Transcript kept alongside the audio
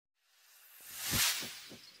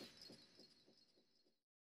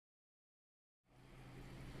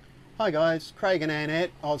Hi guys, Craig and Annette,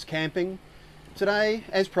 AusCamping. Today,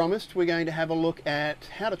 as promised, we're going to have a look at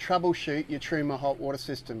how to troubleshoot your Truma hot water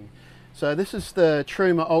system. So this is the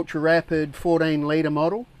Truma UltraRapid 14 litre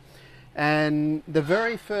model, and the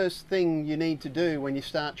very first thing you need to do when you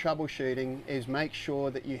start troubleshooting is make sure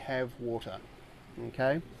that you have water.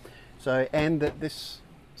 Okay, so and that this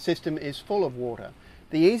system is full of water.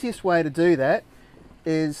 The easiest way to do that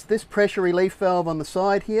is this pressure relief valve on the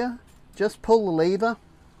side here. Just pull the lever,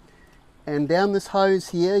 and down this hose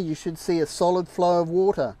here you should see a solid flow of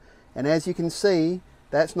water, and as you can see,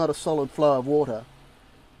 that's not a solid flow of water,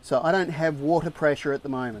 so I don't have water pressure at the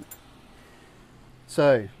moment.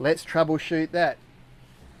 So let's troubleshoot that.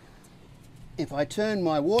 If I turn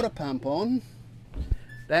my water pump on,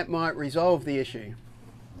 that might resolve the issue.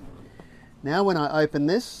 Now when I open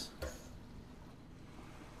this,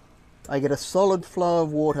 I get a solid flow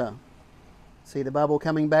of water. See the bubble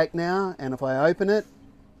coming back now, and if I open it,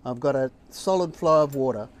 I've got a solid flow of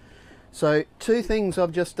water. So two things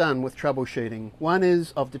I've just done with troubleshooting. One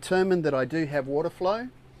is I've determined that I do have water flow,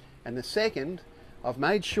 and the second, I've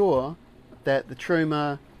made sure that the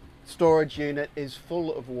Truma storage unit is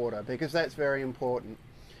full of water, because that's very important.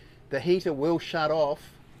 The heater will shut off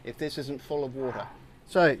if this isn't full of water.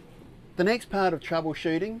 So the next part of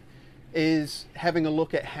troubleshooting is having a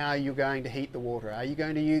look at how you're going to heat the water. Are you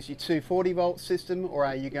going to use your 240 volt system, or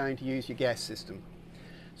are you going to use your gas system?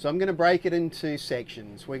 So I'm going to break it into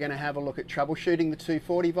sections. We're going to have a look at troubleshooting the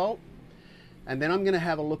 240 volt, and then I'm going to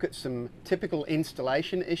have a look at some typical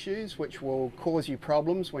installation issues which will cause you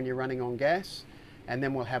problems when you're running on gas, and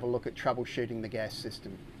then we'll have a look at troubleshooting the gas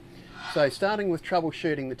system. So starting with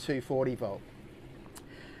troubleshooting the 240 volt.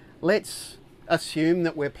 Let's assume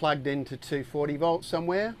that we're plugged into 240 volt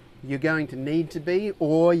somewhere. You're going to need to be,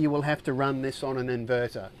 or you will have to run this on an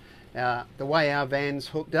inverter. The way our van's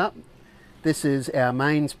hooked up, this is our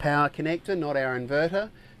mains power connector, not our inverter.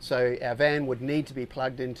 So our van would need to be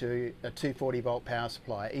plugged into a 240 volt power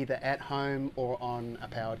supply, either at home or on a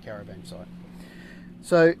powered caravan site.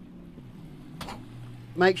 So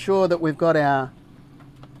make sure that we've got our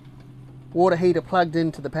water heater plugged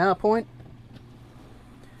into the power point.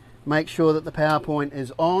 Make sure that the power point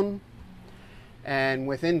is on, and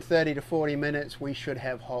within 30 to 40 minutes we should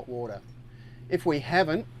have hot water. If we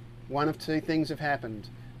haven't, one of two things have happened.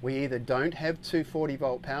 We either don't have 240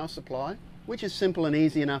 volt power supply, which is simple and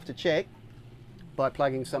easy enough to check by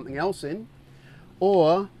plugging something else in,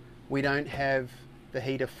 or we don't have the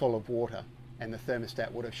heater full of water and the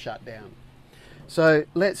thermostat would have shut down. So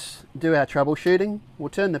let's do our troubleshooting. We'll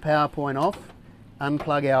turn the power point off,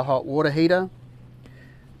 unplug our hot water heater,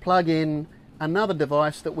 plug in another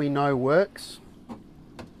device that we know works.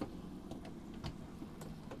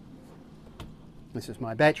 This is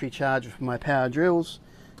my battery charger for my power drills.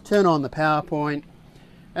 Turn on the power point,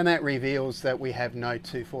 and that reveals that we have no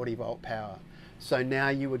 240 volt power. So now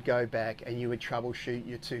you would go back and you would troubleshoot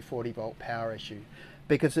your 240 volt power issue,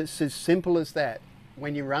 because it's as simple as that.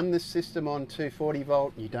 When you run this system on 240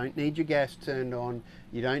 volt, you don't need your gas turned on,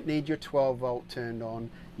 you don't need your 12 volt turned on,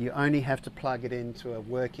 you only have to plug it into a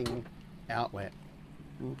working outlet.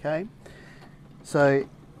 Okay, so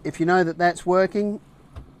if you know that that's working,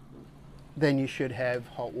 then you should have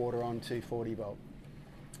hot water on 240 volt.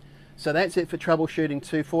 So that's it for troubleshooting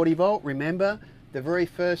 240 volt. Remember, the very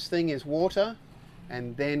first thing is water,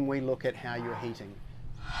 and then we look at how you're heating.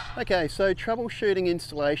 Okay, so troubleshooting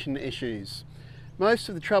installation issues. Most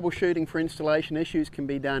of the troubleshooting for installation issues can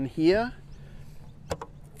be done here,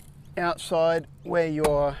 outside where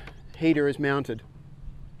your heater is mounted.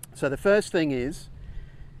 So the first thing is,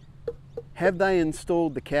 have they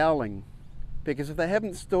installed the cowling? Because if they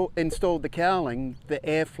haven't installed the cowling, the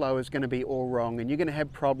airflow is going to be all wrong, and you're going to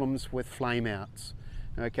have problems with flame outs.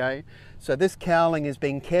 Okay, so this cowling is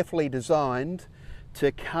being carefully designed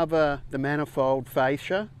to cover the manifold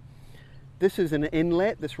fascia. This is an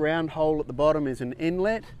inlet. This round hole at the bottom is an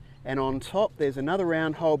inlet, and on top there's another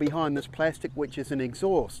round hole behind this plastic which is an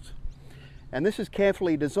exhaust. And this is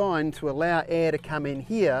carefully designed to allow air to come in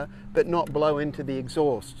here but not blow into the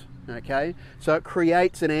exhaust. Okay, so it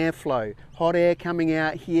creates an airflow. Hot air coming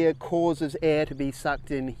out here causes air to be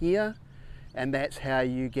sucked in here, and that's how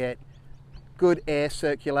you get good air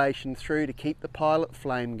circulation through to keep the pilot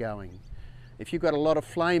flame going. If you've got a lot of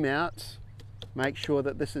flame outs, make sure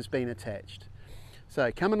that this has been attached.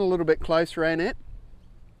 So coming a little bit closer, Annette,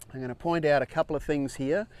 I'm going to point out a couple of things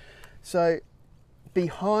here. So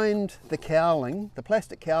behind the cowling, the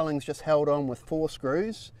plastic cowling's just held on with 4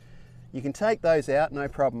 screws. You can take those out, no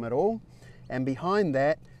problem at all. And behind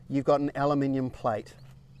that, you've got an aluminium plate.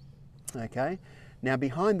 Okay, now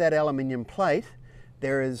behind that aluminium plate,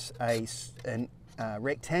 there is a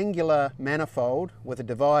rectangular manifold with a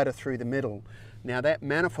divider through the middle. Now that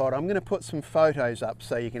manifold, I'm going to put some photos up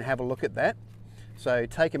so you can have a look at that. So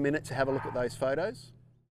take a minute to have a look at those photos.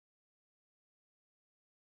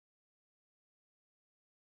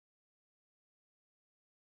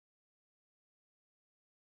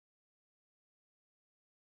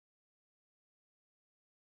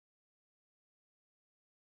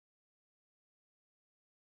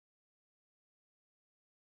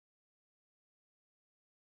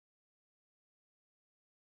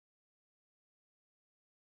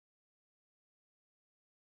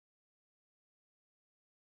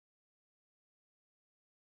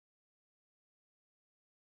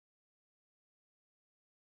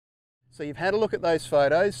 So you've had a look at those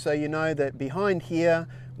photos, so you know that behind here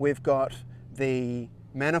we've got the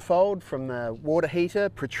manifold from the water heater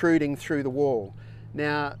protruding through the wall.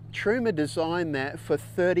 Now Truma designed that for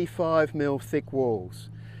 35mm thick walls.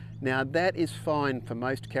 Now that is fine for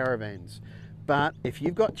most caravans, but if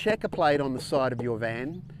you've got checker plate on the side of your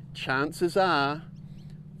van, chances are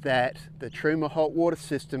that the Truma hot water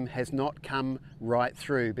system has not come right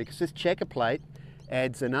through, because this checker plate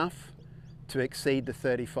adds enough to exceed the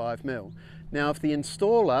 35mm. Now if the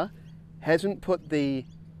installer hasn't put the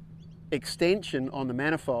extension on the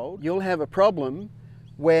manifold, you'll have a problem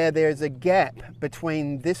where there's a gap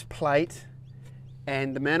between this plate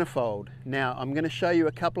and the manifold. Now I'm going to show you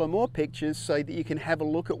a couple of more pictures so that you can have a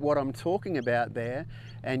look at what I'm talking about there,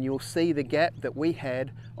 and you'll see the gap that we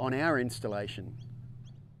had on our installation.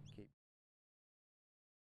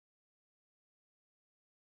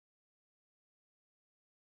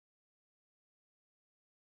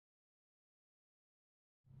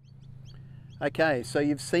 Okay, so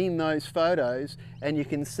you've seen those photos and you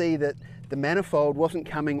can see that the manifold wasn't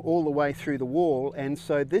coming all the way through the wall, and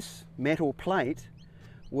so this metal plate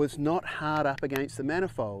was not hard up against the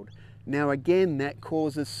manifold. Now again, that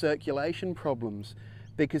causes circulation problems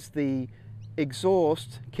because the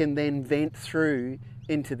exhaust can then vent through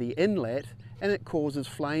into the inlet and it causes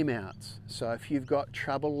flame outs. So if you've got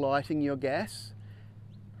trouble lighting your gas,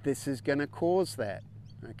 this is going to cause that.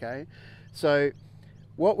 Okay, so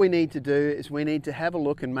what we need to do is we need to have a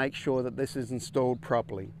look and make sure that this is installed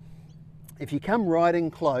properly. If you come right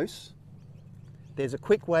in close, there's a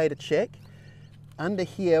quick way to check. Under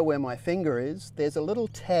here where my finger is, there's a little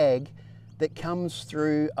tag that comes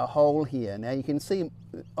through a hole here. Now you can see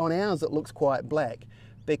on ours it looks quite black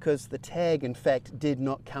because the tag in fact did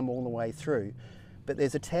not come all the way through. But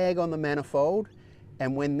there's a tag on the manifold,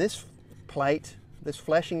 and when this plate, this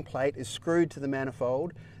flashing plate, is screwed to the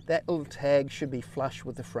manifold, that little tag should be flush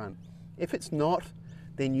with the front. If it's not,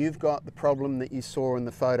 then you've got the problem that you saw in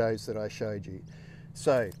the photos that I showed you.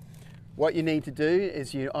 So what you need to do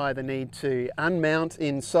is you either need to unmount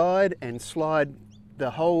inside and slide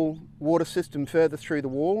the whole water system further through the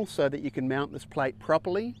wall so that you can mount this plate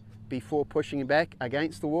properly before pushing it back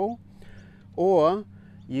against the wall, or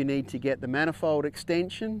you need to get the manifold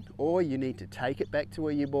extension, or you need to take it back to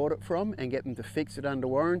where you bought it from and get them to fix it under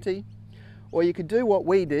warranty. Or you could do what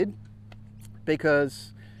we did,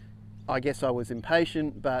 because I guess I was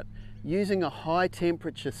impatient, but using a high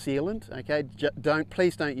temperature sealant, okay,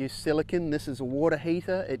 please don't use silicone. This is a water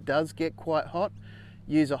heater, it does get quite hot.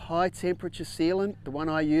 Use a high temperature sealant. The one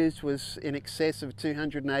I used was in excess of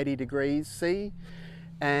 280 degrees C,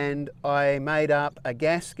 and I made up a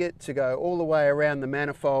gasket to go all the way around the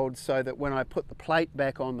manifold so that when I put the plate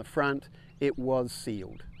back on the front, it was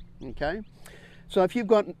sealed, okay? So if you've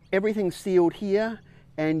got everything sealed here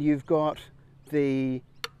and you've got the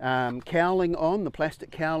cowling on, the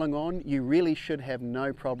plastic cowling on, you really should have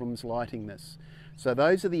no problems lighting this. So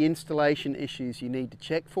those are the installation issues you need to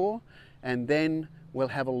check for, and then we'll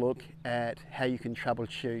have a look at how you can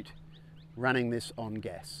troubleshoot running this on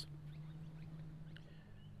gas.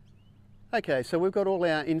 Okay, so we've got all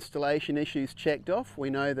our installation issues checked off. We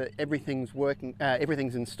know that everything's working,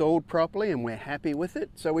 everything's installed properly, and we're happy with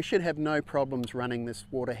it. So we should have no problems running this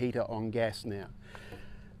water heater on gas now.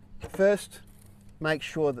 First, make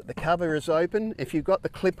sure that the cover is open. If you've got the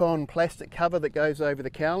clip-on plastic cover that goes over the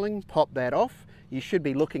cowling, pop that off. You should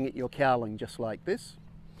be looking at your cowling just like this.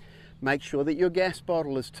 Make sure that your gas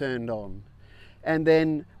bottle is turned on. And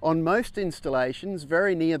then on most installations,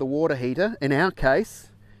 very near the water heater, in our case,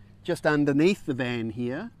 just underneath the van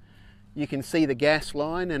here, you can see the gas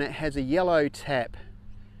line, and it has a yellow tap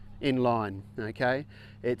in line, okay?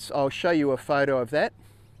 I'll show you a photo of that.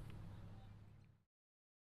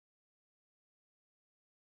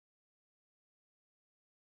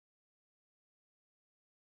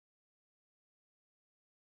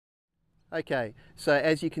 Okay, so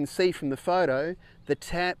as you can see from the photo, the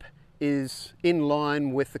tap is in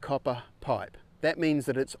line with the copper pipe, that means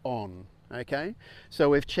that it's on. Okay, so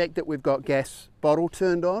we've checked that we've got gas bottle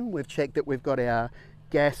turned on, we've checked that we've got our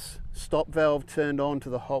gas stop valve turned on to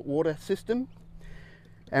the hot water system,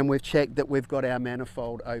 and we've checked that we've got our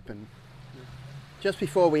manifold open. Just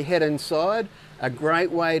before we head inside, a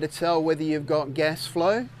great way to tell whether you've got gas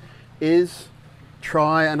flow is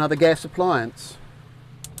try another gas appliance.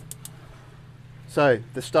 So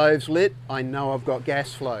the stove's lit, I know I've got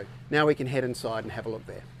gas flow. Now we can head inside and have a look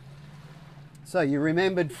there. So you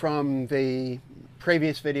remembered from the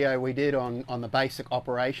previous video we did on the basic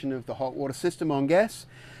operation of the hot water system on gas.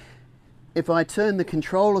 If I turn the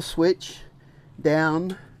controller switch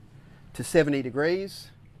down to 70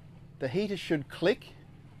 degrees, the heater should click,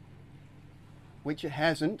 which it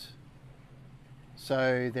hasn't.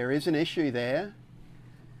 So there is an issue there.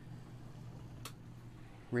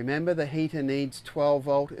 Remember, the heater needs 12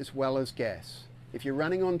 volt as well as gas. If you're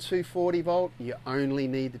running on 240 volt, you only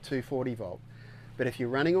need the 240 volt. But if you're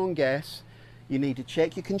running on gas, you need to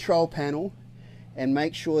check your control panel and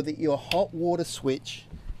make sure that your hot water switch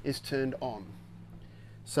is turned on.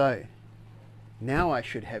 So now I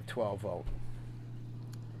should have 12 volt.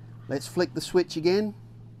 Let's flick the switch again.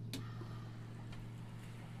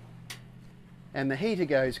 And the heater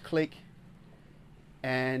goes click,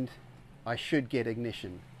 and I should get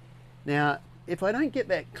ignition. Now, if I don't get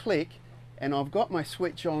that click and I've got my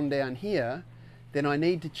switch on down here, then I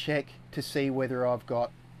need to check to see whether I've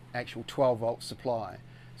got actual 12 volt supply.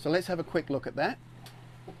 So let's have a quick look at that.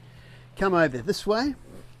 Come over this way.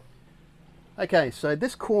 Okay, so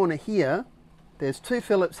this corner here, there's two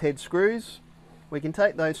Phillips head screws. We can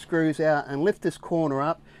take those screws out and lift this corner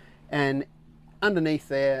up, and underneath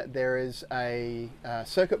there is a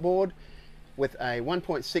circuit board with a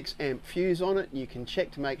 1.6 amp fuse on it. You can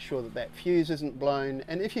check to make sure that that fuse isn't blown,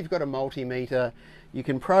 and if you've got a multimeter, you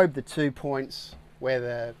can probe the 2 points where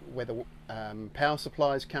the power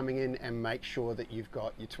supply is coming in and make sure that you've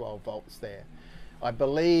got your 12 volts there. I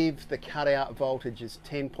believe the cutout voltage is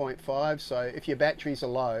 10.5, so if your batteries are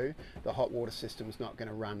low, the hot water system is not going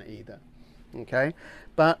to run either. Okay,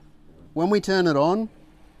 but when we turn it on,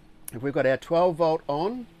 if we've got our 12 volt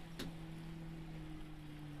on,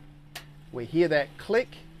 we hear that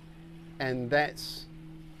click, and that's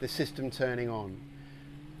the system turning on.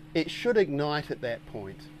 It should ignite at that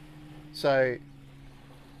point. So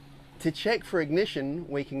to check for ignition,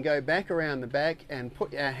 we can go back around the back and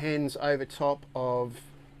put our hands over top of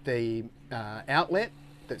the outlet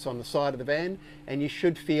that's on the side of the van, and you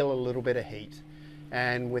should feel a little bit of heat.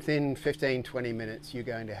 And within 15-20 minutes, you're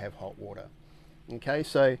going to have hot water. Okay,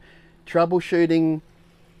 so troubleshooting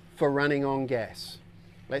for running on gas.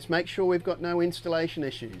 Let's make sure we've got no installation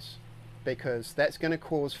issues, because that's going to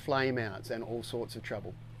cause flame outs and all sorts of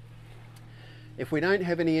trouble. If we don't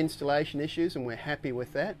have any installation issues and we're happy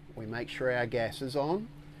with that, we make sure our gas is on,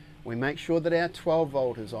 we make sure that our 12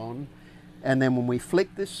 volt is on, and then when we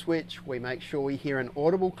flick this switch, we make sure we hear an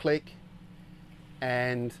audible click,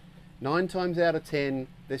 and 9 times out of 10,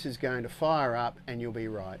 this is going to fire up and you'll be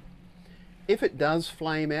right. If it does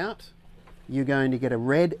flame out, you're going to get a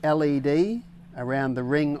red LED around the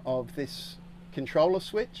ring of this controller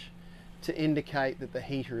switch to indicate that the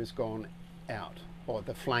heater has gone out, or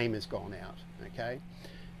the flame has gone out. Okay,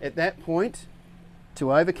 at that point,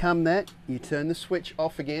 to overcome that, you turn the switch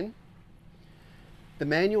off again. The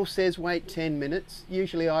manual says wait 10 minutes.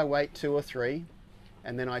 Usually I wait 2 or 3,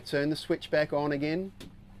 and then I turn the switch back on again,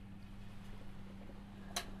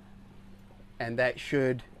 and that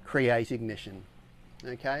should create ignition.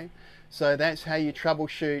 Okay, so that's how you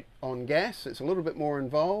troubleshoot on gas. It's a little bit more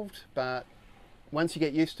involved, but once you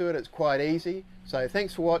get used to it, it's quite easy. So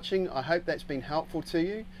thanks for watching. I hope that's been helpful to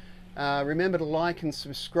you. Remember to like and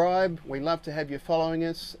subscribe. We love to have you following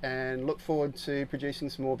us, and look forward to producing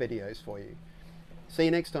some more videos for you. See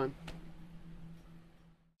you next time.